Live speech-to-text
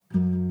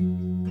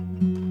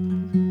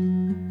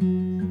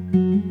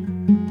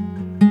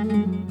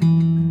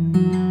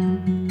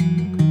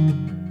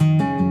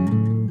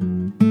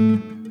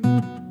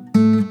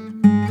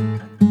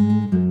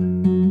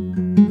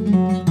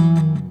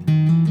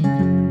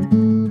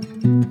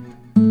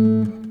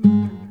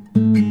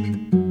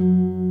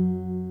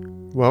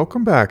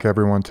Welcome back,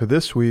 everyone, to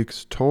this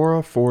week's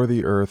Torah for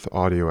the Earth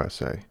audio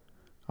essay.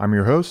 I'm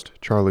your host,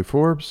 Charlie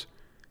Forbes,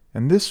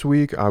 and this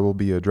week I will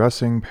be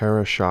addressing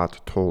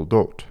Parashat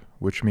Toldot,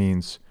 which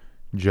means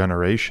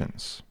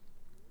generations.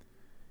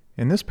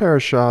 In this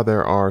parashah,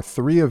 there are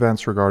three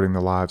events regarding the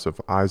lives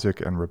of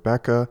Isaac and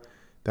Rebekah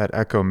that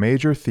echo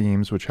major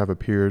themes which have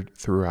appeared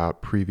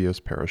throughout previous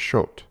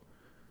parashot.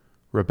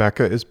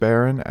 Rebekah is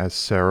barren as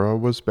Sarah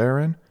was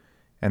barren,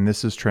 and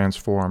this is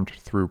transformed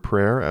through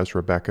prayer as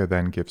Rebekah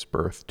then gives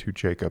birth to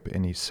Jacob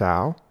and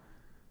Esau.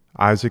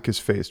 Isaac is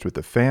faced with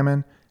a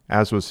famine,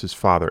 as was his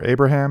father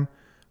Abraham,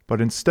 but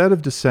instead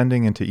of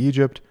descending into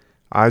Egypt,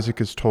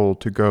 Isaac is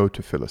told to go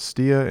to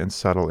Philistia and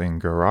settle in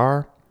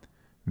Gerar.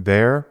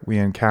 There, we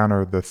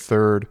encounter the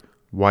third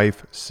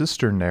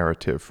wife-sister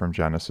narrative from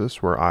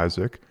Genesis, where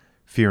Isaac,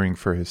 fearing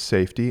for his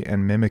safety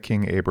and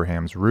mimicking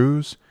Abraham's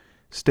ruse,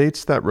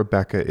 states that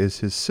Rebekah is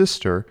his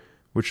sister,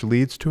 which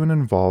leads to an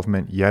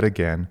involvement yet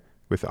again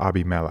with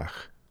Abimelech.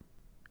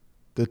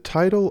 The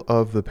title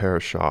of the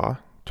parashah,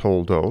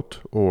 Toldot,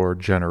 or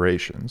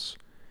Generations,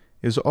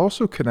 is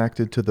also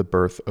connected to the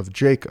birth of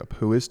Jacob,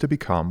 who is to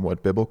become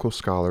what biblical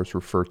scholars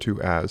refer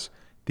to as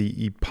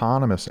the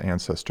eponymous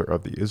ancestor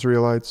of the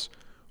Israelites,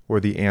 or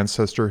the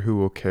ancestor who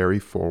will carry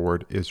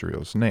forward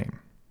Israel's name.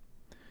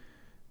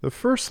 The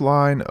first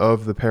line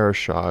of the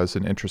parashah is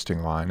an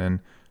interesting line,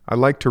 and I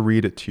like to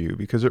read it to you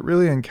because it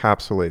really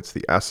encapsulates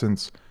the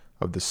essence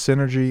of the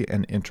synergy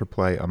and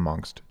interplay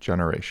amongst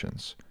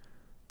generations.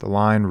 The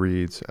line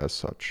reads as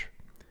such: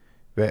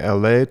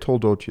 Ve'ele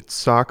toldot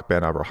Yitzhak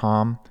ben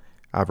Abraham,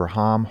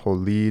 Abraham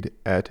holid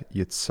et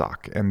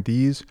Yitzhak. And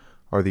these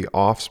are the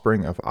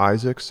offspring of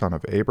Isaac, son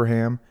of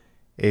Abraham.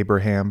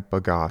 Abraham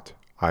begot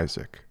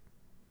Isaac.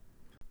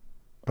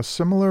 A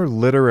similar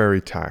literary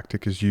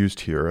tactic is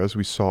used here, as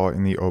we saw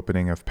in the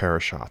opening of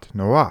Parashat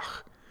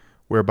Noach,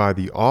 whereby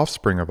the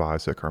offspring of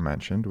Isaac are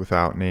mentioned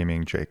without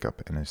naming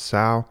Jacob and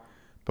Esau,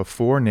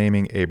 before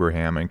naming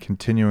Abraham and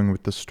continuing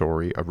with the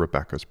story of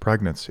Rebekah's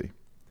pregnancy.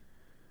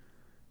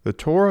 The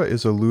Torah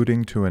is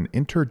alluding to an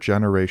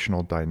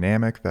intergenerational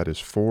dynamic that is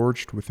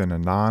forged within a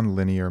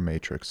non-linear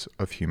matrix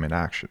of human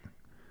action.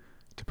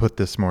 To put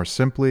this more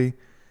simply,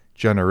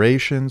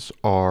 generations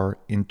are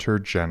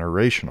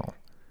intergenerational.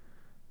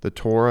 The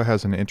Torah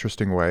has an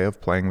interesting way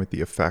of playing with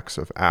the effects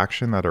of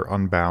action that are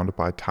unbound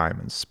by time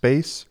and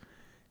space,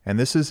 and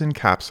this is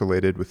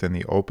encapsulated within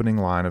the opening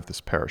line of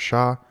this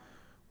parashah,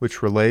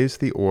 which relays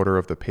the order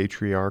of the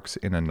patriarchs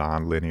in a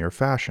non-linear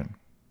fashion.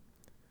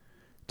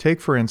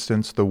 Take, for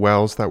instance, the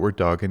wells that were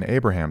dug in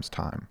Abraham's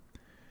time.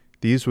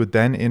 These would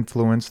then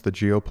influence the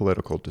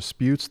geopolitical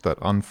disputes that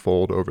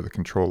unfold over the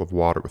control of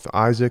water with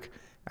Isaac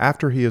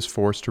after he is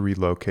forced to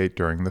relocate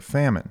during the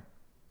famine.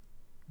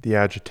 The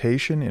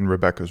agitation in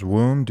Rebekah's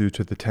womb due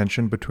to the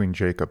tension between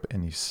Jacob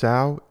and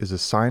Esau is a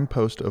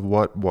signpost of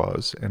what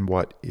was and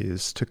what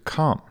is to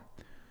come.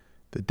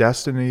 The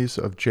destinies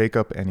of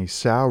Jacob and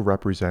Esau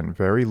represent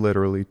very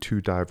literally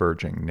two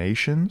diverging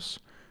nations.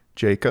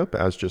 Jacob,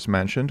 as just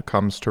mentioned,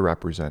 comes to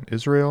represent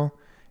Israel,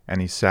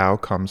 and Esau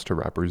comes to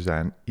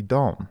represent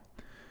Edom.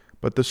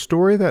 But the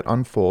story that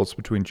unfolds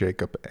between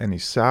Jacob and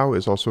Esau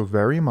is also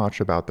very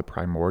much about the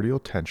primordial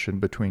tension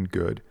between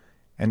good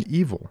and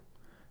evil.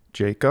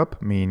 Jacob,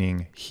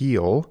 meaning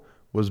heel,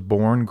 was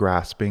born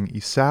grasping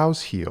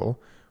Esau's heel,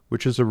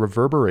 which is a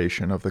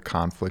reverberation of the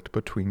conflict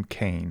between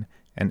Cain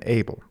and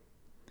Abel.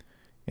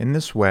 In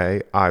this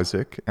way,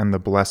 Isaac and the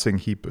blessing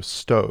he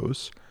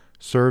bestows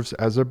serves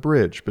as a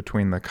bridge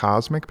between the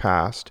cosmic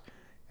past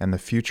and the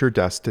future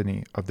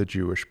destiny of the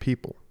Jewish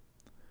people.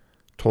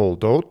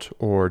 Toldot,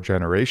 or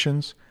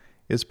generations,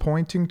 is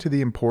pointing to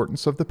the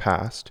importance of the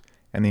past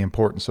and the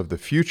importance of the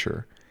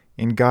future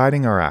in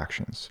guiding our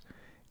actions,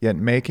 yet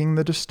making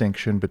the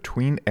distinction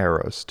between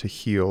eras to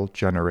heal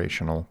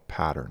generational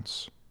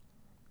patterns.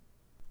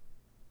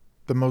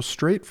 The most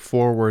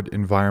straightforward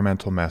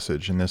environmental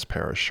message in this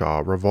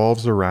parashah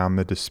revolves around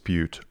the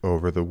dispute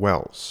over the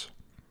wells.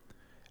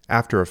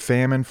 After a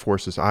famine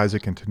forces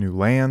Isaac into new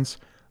lands,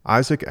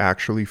 Isaac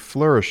actually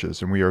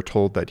flourishes, and we are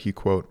told that he,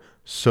 quote,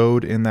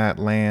 sowed in that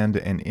land,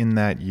 and in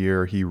that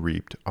year he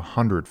reaped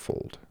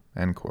 100-fold,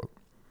 end quote.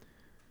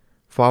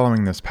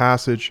 Following this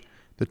passage,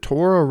 the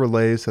Torah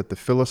relays that the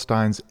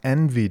Philistines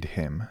envied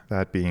him,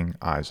 that being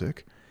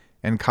Isaac,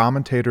 and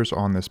commentators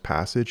on this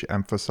passage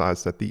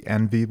emphasize that the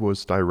envy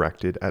was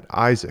directed at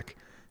Isaac,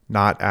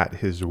 not at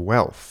his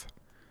wealth.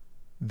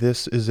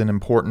 This is an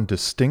important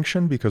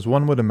distinction because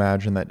one would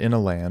imagine that in a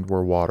land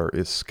where water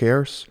is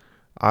scarce,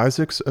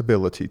 Isaac's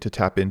ability to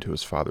tap into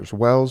his father's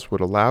wells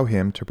would allow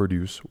him to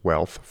produce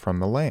wealth from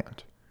the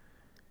land.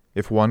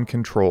 If one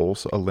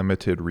controls a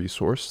limited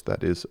resource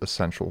that is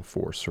essential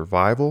for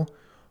survival,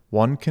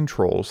 one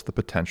controls the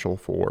potential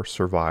for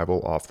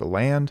survival off the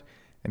land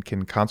and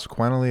can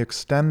consequently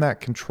extend that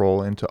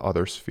control into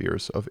other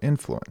spheres of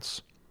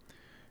influence.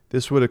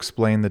 This would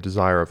explain the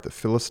desire of the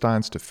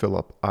Philistines to fill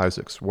up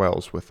Isaac's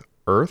wells with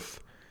earth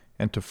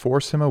and to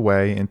force him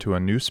away into a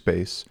new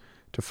space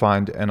to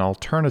find an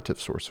alternative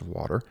source of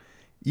water,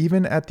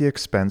 even at the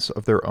expense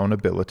of their own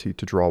ability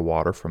to draw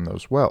water from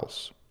those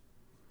wells.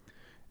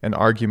 An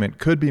argument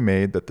could be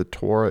made that the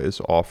Torah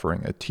is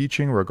offering a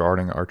teaching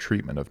regarding our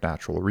treatment of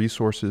natural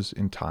resources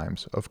in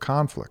times of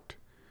conflict.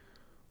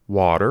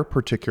 Water,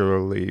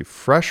 particularly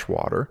fresh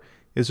water,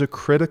 is a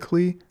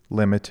critically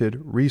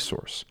limited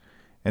resource,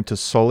 and to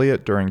sully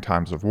it during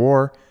times of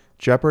war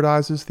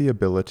jeopardizes the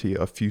ability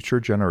of future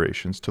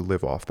generations to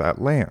live off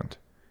that land.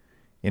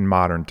 In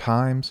modern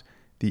times,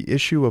 the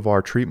issue of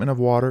our treatment of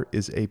water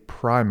is a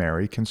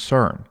primary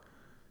concern.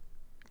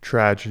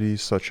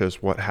 Tragedies such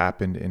as what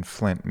happened in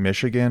Flint,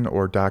 Michigan,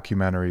 or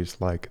documentaries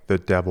like The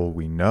Devil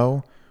We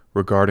Know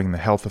regarding the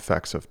health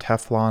effects of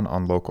Teflon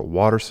on local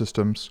water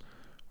systems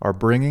are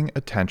bringing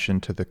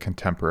attention to the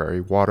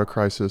contemporary water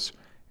crisis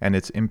and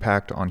its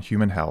impact on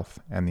human health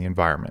and the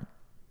environment.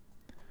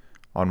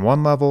 On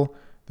one level,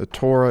 the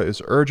Torah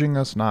is urging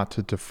us not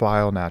to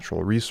defile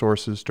natural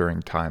resources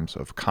during times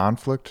of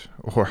conflict,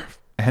 or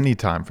any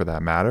time for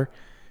that matter,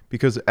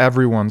 because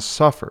everyone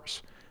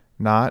suffers,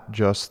 not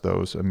just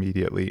those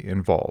immediately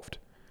involved.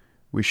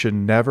 We should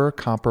never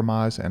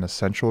compromise an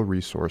essential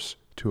resource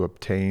to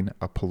obtain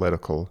a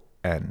political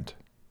end.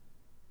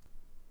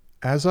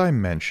 As I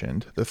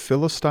mentioned, the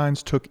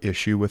Philistines took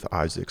issue with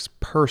Isaac's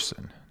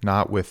person,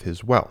 not with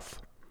his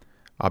wealth.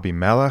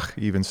 Abimelech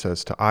even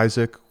says to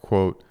Isaac,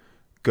 quote,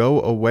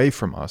 "Go away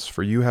from us,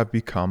 for you have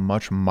become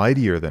much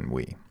mightier than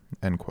we,"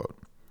 end quote.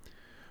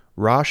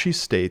 Rashi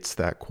states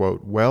that,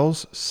 quote,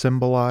 wells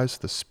symbolize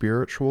the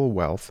spiritual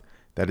wealth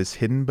that is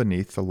hidden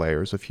beneath the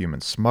layers of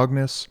human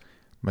smugness,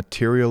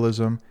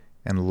 materialism,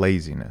 and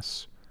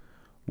laziness.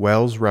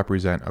 Wells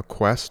represent a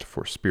quest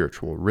for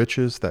spiritual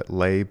riches that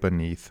lay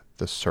beneath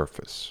the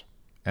surface.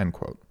 End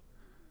quote.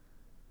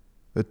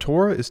 The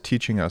Torah is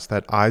teaching us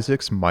that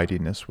Isaac's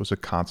mightiness was a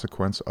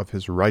consequence of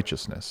his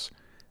righteousness,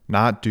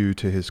 not due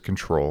to his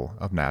control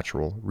of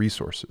natural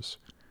resources.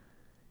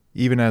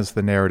 Even as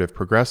the narrative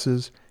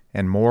progresses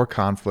and more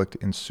conflict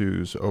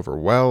ensues over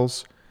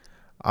wells,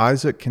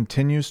 Isaac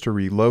continues to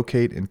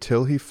relocate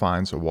until he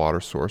finds a water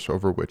source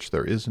over which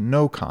there is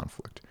no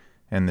conflict,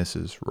 and this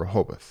is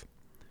Rehoboth.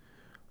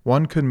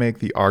 One could make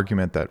the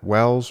argument that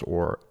wells,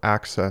 or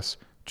access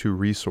to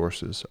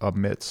resources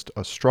amidst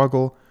a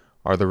struggle,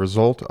 are the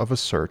result of a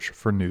search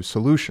for new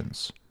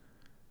solutions.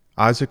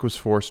 Isaac was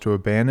forced to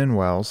abandon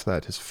wells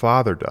that his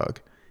father dug,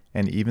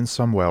 and even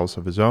some wells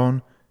of his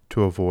own,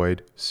 to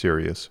avoid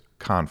serious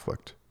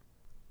conflict.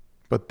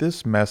 But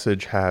this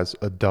message has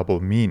a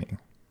double meaning.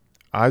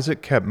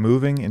 Isaac kept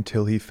moving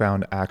until he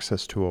found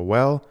access to a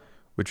well,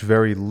 which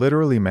very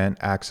literally meant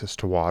access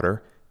to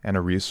water and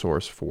a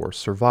resource for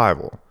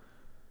survival.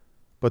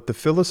 But the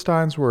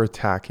Philistines were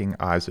attacking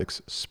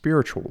Isaac's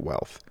spiritual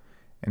wealth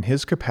and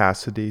his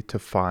capacity to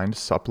find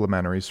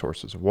supplementary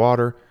sources of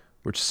water,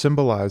 which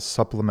symbolized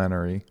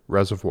supplementary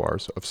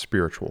reservoirs of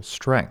spiritual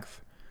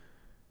strength.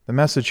 The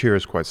message here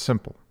is quite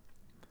simple.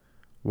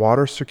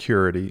 Water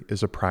security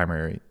is a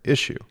primary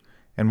issue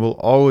and will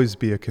always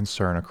be a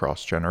concern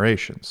across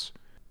generations.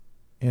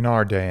 In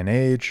our day and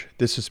age,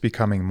 this is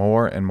becoming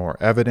more and more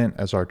evident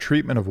as our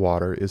treatment of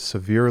water is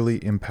severely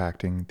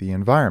impacting the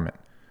environment,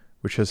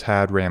 which has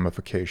had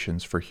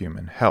ramifications for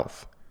human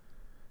health.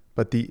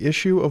 But the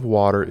issue of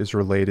water is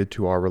related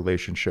to our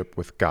relationship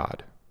with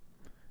God.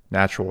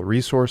 Natural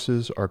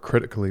resources are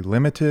critically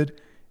limited,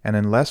 and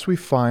unless we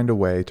find a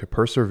way to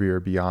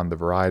persevere beyond the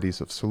varieties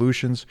of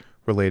solutions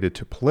related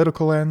to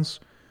political ends,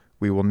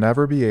 we will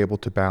never be able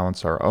to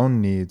balance our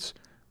own needs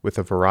with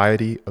a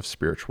variety of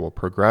spiritual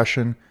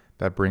progression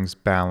that brings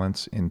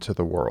balance into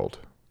the world.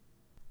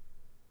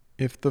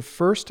 If the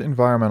first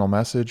environmental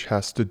message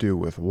has to do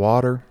with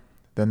water,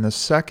 then the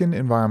second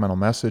environmental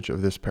message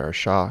of this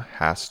parashah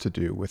has to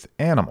do with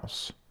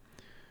animals.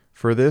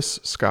 For this,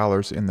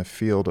 scholars in the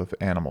field of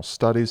animal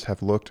studies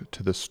have looked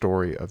to the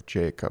story of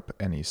Jacob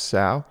and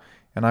Esau,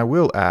 and I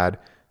will add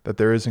that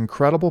there is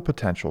incredible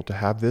potential to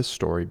have this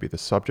story be the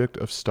subject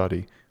of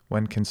study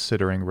when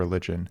considering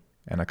religion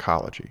and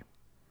ecology.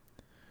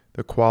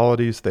 The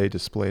qualities they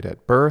displayed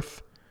at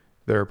birth,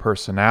 their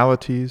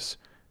personalities,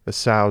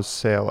 Esau's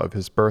sale of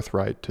his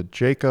birthright to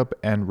Jacob,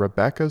 and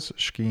Rebekah's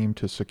scheme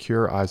to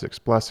secure Isaac's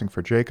blessing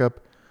for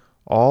Jacob,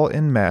 all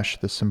enmesh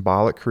the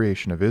symbolic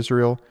creation of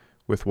Israel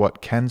with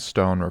what Ken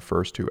Stone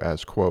refers to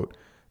as, quote,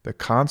 the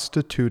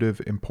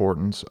constitutive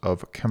importance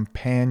of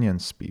companion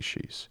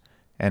species,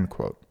 end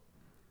quote.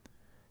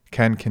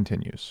 Ken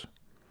continues,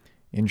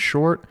 in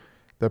short,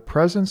 the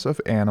presence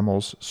of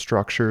animals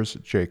structures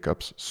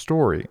Jacob's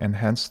story, and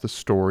hence the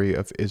story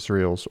of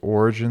Israel's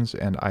origins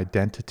and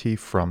identity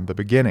from the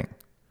beginning.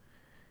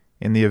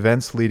 In the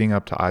events leading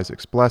up to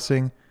Isaac's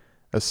blessing,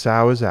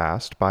 Esau is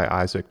asked by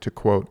Isaac to,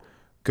 quote,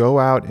 go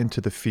out into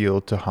the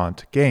field to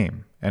hunt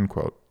game, end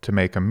quote, to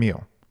make a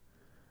meal.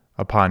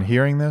 Upon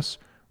hearing this,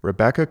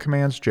 Rebekah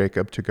commands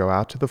Jacob to go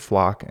out to the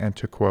flock and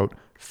to, quote,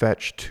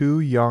 fetch 2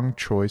 young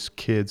choice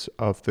kids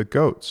of the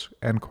goats,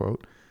 end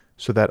quote,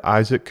 so that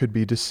Isaac could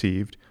be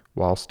deceived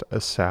whilst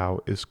Esau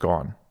is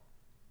gone.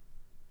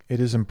 It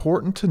is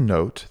important to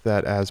note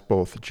that as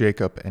both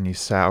Jacob and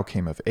Esau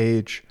came of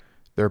age,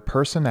 their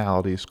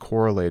personalities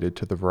correlated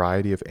to the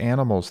variety of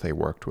animals they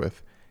worked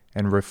with,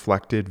 and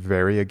reflected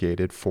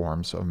variegated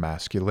forms of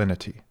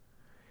masculinity.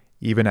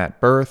 Even at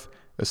birth,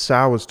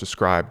 Esau was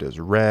described as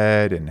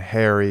red and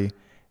hairy,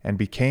 and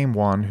became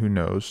one who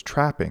knows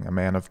trapping, a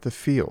man of the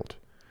field.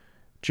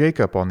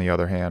 Jacob, on the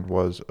other hand,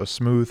 was a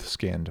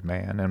smooth-skinned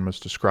man and was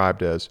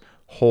described as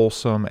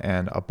wholesome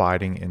and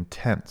abiding in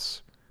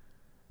tents.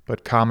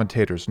 But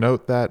commentators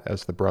note that,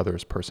 as the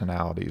brothers'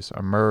 personalities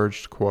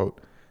emerged, quote,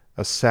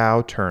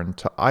 Esau turned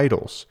to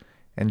idols,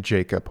 and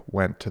Jacob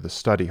went to the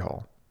study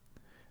hall.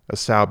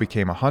 Esau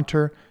became a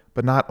hunter,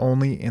 but not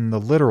only in the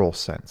literal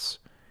sense.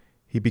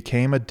 He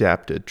became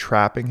adept at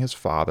trapping his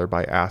father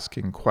by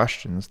asking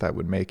questions that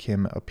would make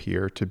him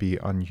appear to be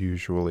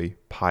unusually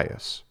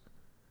pious.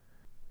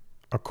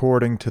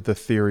 According to the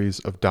theories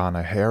of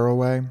Donna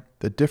Haraway,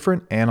 the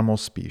different animal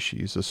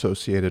species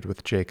associated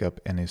with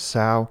Jacob and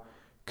Esau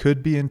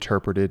could be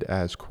interpreted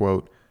as,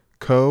 quote,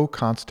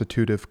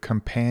 co-constitutive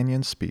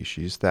companion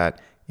species that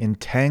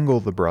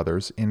entangle the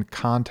brothers in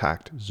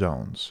contact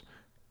zones,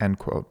 end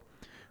quote,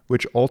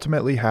 which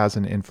ultimately has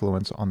an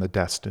influence on the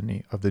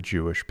destiny of the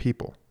Jewish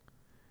people.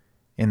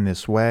 In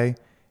this way,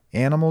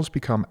 animals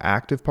become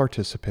active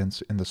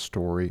participants in the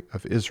story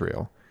of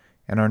Israel,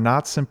 and are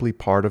not simply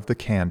part of the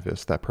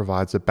canvas that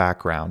provides a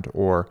background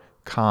or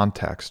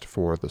context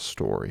for the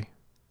story.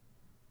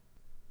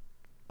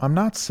 I'm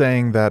not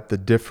saying that the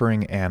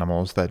differing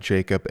animals that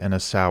Jacob and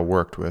Esau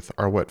worked with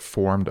are what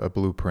formed a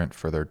blueprint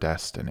for their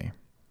destiny.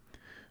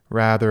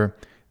 Rather,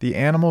 the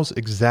animals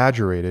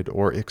exaggerated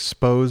or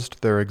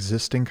exposed their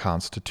existing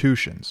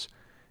constitutions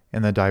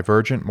and the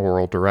divergent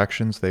moral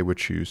directions they would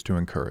choose to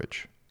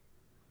encourage.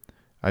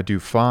 I do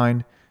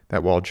find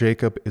that while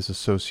Jacob is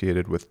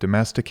associated with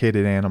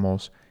domesticated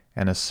animals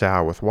and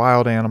Esau with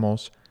wild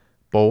animals,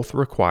 both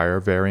require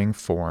varying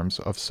forms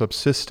of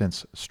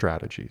subsistence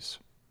strategies.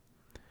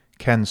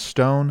 Ken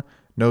Stone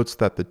notes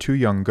that the 2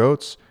 young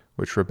goats,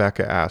 which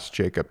Rebekah asked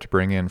Jacob to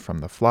bring in from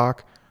the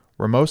flock,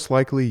 were most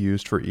likely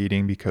used for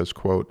eating because,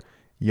 quote,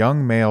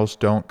 young males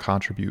don't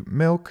contribute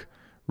milk,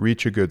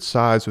 reach a good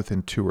size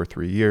within 2 or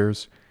 3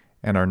 years,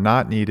 and are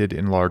not needed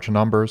in large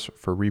numbers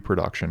for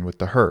reproduction with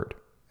the herd,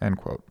 end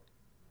quote.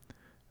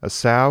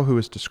 Esau, who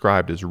is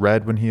described as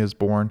red when he is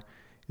born,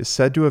 is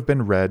said to have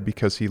been red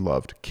because he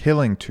loved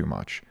killing too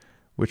much,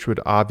 which would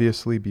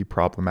obviously be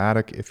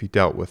problematic if he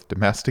dealt with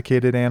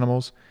domesticated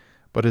animals,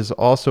 but is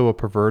also a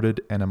perverted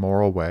and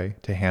immoral way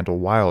to handle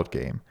wild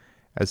game,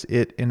 as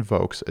it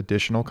invokes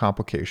additional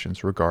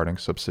complications regarding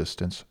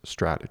subsistence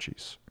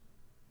strategies.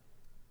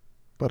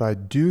 But I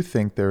do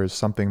think there is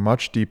something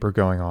much deeper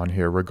going on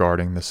here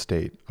regarding the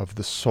state of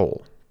the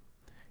soul.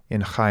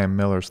 In Chaim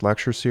Miller's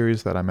lecture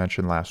series that I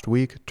mentioned last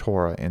week,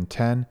 Torah in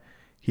 10,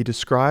 he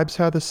describes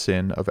how the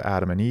sin of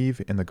Adam and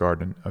Eve in the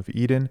Garden of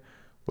Eden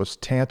was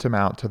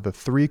tantamount to the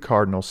 3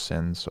 cardinal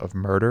sins of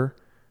murder,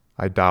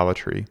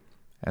 idolatry,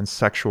 and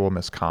sexual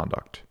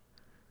misconduct.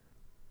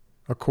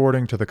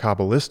 According to the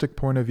Kabbalistic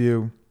point of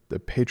view, the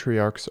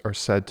patriarchs are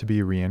said to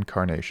be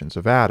reincarnations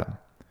of Adam,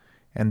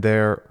 and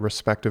their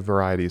respective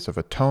varieties of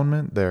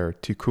atonement, their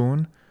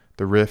tikkun,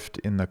 the rift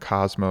in the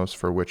cosmos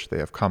for which they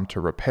have come to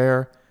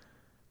repair,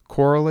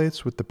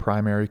 correlates with the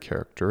primary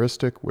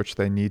characteristic which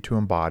they need to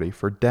embody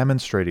for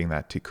demonstrating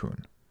that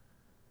tikkun.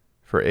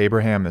 For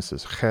Abraham, this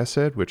is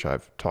chesed, which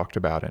I've talked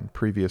about in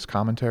previous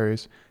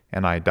commentaries,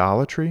 and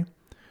idolatry.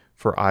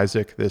 For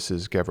Isaac, this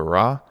is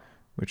geverah,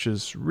 which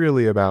is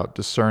really about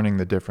discerning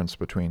the difference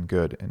between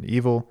good and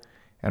evil,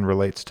 and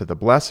relates to the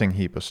blessing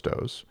he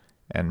bestows,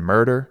 and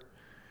murder.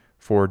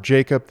 For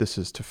Jacob, this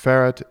is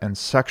tiferet and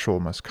sexual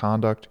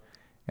misconduct,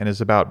 and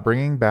is about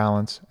bringing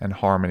balance and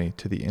harmony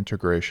to the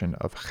integration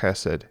of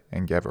chesed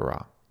and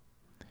geverah.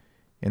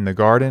 In the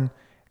garden,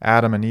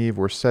 Adam and Eve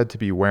were said to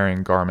be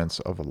wearing garments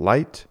of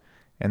light,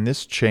 and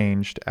this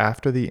changed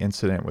after the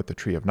incident with the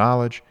tree of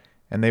knowledge,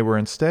 and they were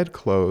instead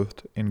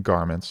clothed in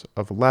garments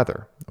of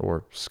leather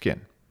or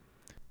skin.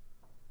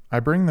 I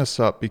bring this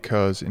up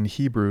because in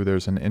Hebrew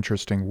there's an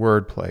interesting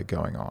wordplay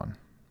going on.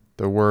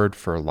 The word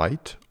for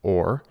light,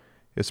 or,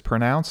 is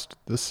pronounced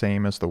the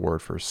same as the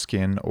word for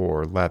skin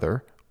or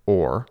leather,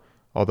 or,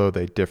 although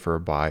they differ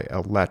by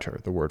a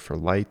letter. The word for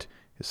light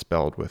is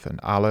spelled with an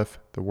aleph,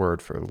 the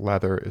word for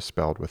leather is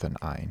spelled with an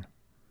ayin.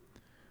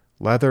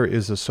 Leather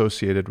is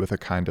associated with a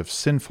kind of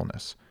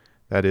sinfulness,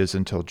 that is,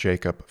 until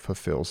Jacob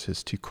fulfills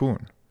his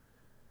tikkun.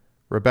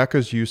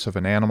 Rebekah's use of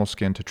an animal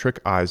skin to trick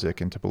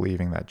Isaac into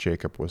believing that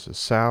Jacob was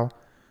Esau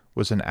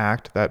was an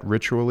act that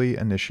ritually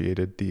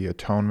initiated the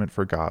atonement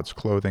for God's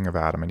clothing of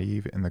Adam and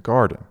Eve in the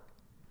garden.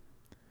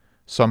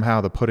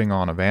 Somehow the putting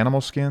on of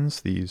animal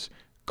skins, these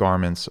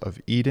garments of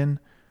Eden,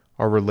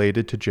 are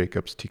related to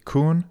Jacob's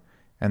tikkun,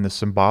 and the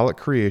symbolic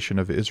creation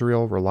of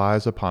Israel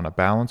relies upon a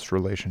balanced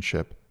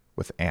relationship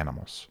with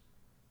animals.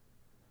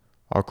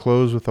 I'll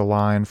close with a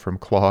line from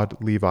Claude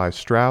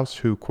Levi-Strauss,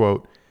 who,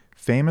 quote,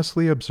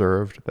 famously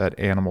observed that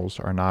animals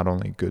are not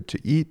only good to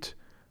eat,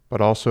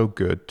 but also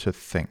good to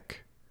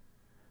think.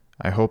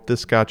 I hope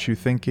this got you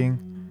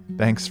thinking.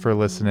 Thanks for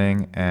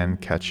listening,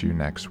 and catch you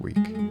next week.